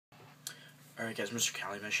Alright guys, Mr.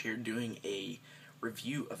 Calimesh here doing a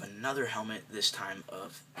review of another helmet, this time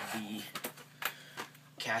of the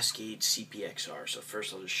Cascade CPX-R. So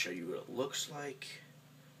first I'll just show you what it looks like.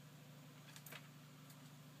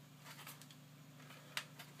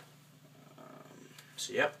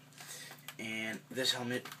 Yep, and this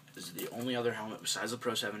helmet is the only other helmet besides the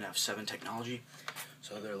Pro 7 to have 7 technology.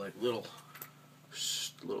 So they're like little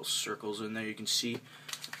circles in there you can see.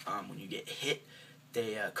 When you get hit,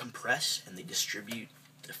 they compress and they distribute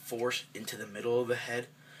the force into the middle of the head,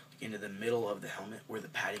 into the middle of the helmet where the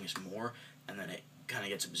padding is more, and then it kind of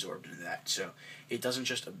gets absorbed into that. So it doesn't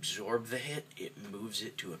just absorb the hit, it moves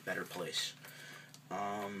it to a better place.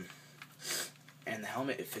 And the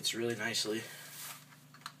helmet, it fits really nicely.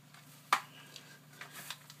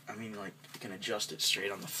 I mean, like, you can adjust it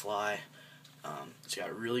straight on the fly. It's got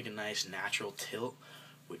a really nice natural tilt,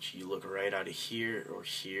 which you look right out of here or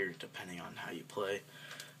here, depending on how you play,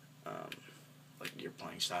 like your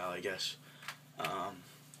playing style, I guess.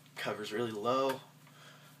 Covers really low.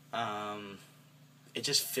 It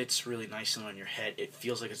just fits really nicely on your head. It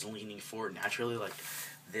feels like it's leaning forward naturally, like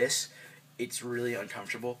this. It's really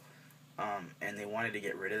uncomfortable, and they wanted to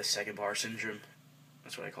get rid of the second bar syndrome.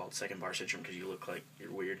 That's what I call it, second bar syndrome, because you look like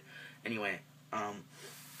you're weird. Anyway,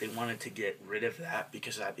 they wanted to get rid of that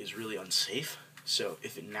because that is really unsafe. So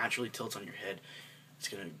if it naturally tilts on your head, it's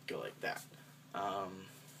going to go like that.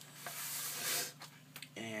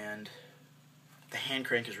 And the hand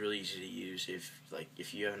crank is really easy to use. If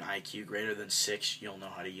you have an IQ greater than 6, you'll know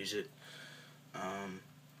how to use it.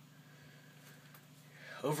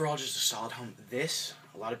 Overall, just a solid helmet. A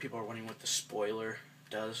lot of people are wondering what the spoiler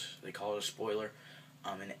does. They call it a spoiler.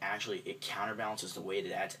 And actually it counterbalances the weight.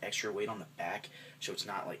 It adds extra weight on the back, so it's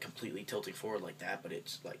not like completely tilting forward like that, but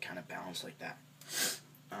it's like kind of balanced like that.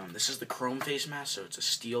 This is the chrome face mask, so it's a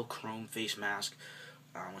steel chrome face mask,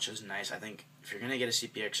 which is nice. I think if you're gonna get a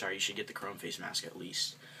CPX-R, you should get the chrome face mask at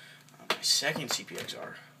least. My second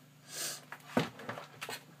CPX-R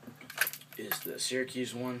is the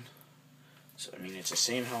Syracuse one. So I mean, it's the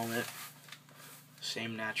same helmet,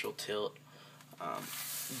 same natural tilt.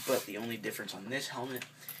 But the only difference on this helmet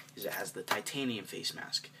is it has the titanium face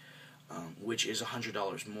mask, which is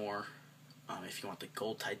 $100 more. If you want the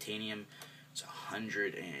gold titanium, it's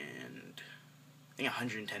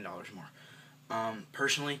 $110 more.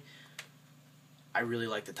 Personally, I really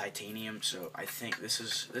like the titanium, so I think this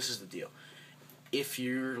is the deal. If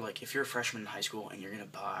you're a freshman in high school and you're gonna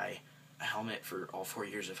buy a helmet for all 4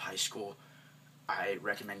 years of high school, I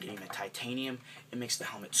recommend getting the titanium. It makes the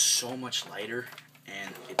helmet so much lighter,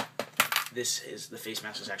 and the face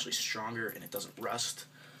mask is actually stronger and it doesn't rust.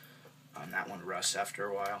 That one rusts after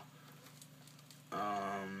a while.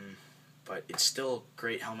 But it's still a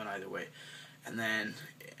great helmet either way. And then,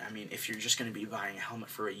 I mean, if you're just going to be buying a helmet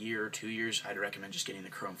for a year or 2 years, I'd recommend just getting the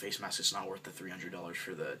chrome face mask. It's not worth the $300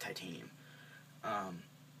 for the titanium.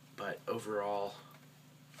 But overall,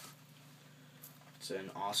 it's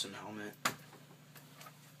an awesome helmet.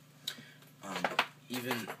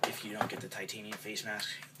 Even if you don't get the titanium face mask,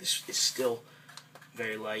 this is still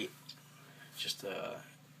very light. Just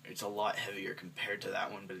it's a lot heavier compared to that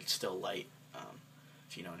one, but it's still light,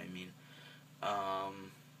 if you know what I mean.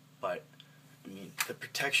 But I mean, the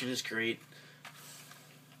protection is great.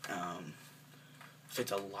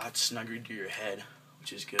 Fits a lot snugger to your head,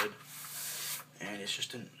 which is good, and it's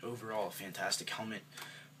just an overall fantastic helmet.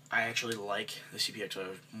 I actually like the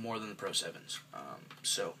CPX-R more than the Pro 7s.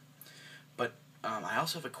 But I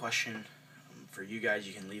also have a question for you guys.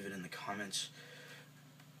 You can leave it in the comments.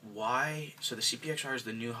 So the CPX-R is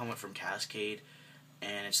the new helmet from Cascade,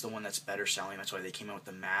 and it's the one that's better selling. That's why they came out with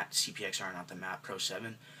the matte CPX-R, not the matte Pro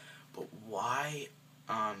 7. But why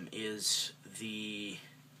is the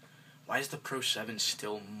Pro 7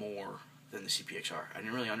 still more than the CPX-R? I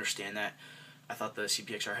didn't really understand that. I thought the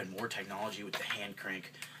CPX-R had more technology with the hand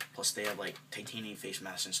crank, plus they have like titanium face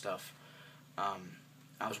masks and stuff.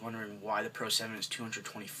 I was wondering why the Pro 7 is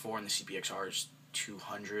 $224 and the CPX-R is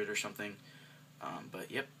 $200 or something.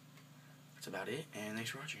 But yep, that's about it, and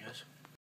thanks for watching, guys.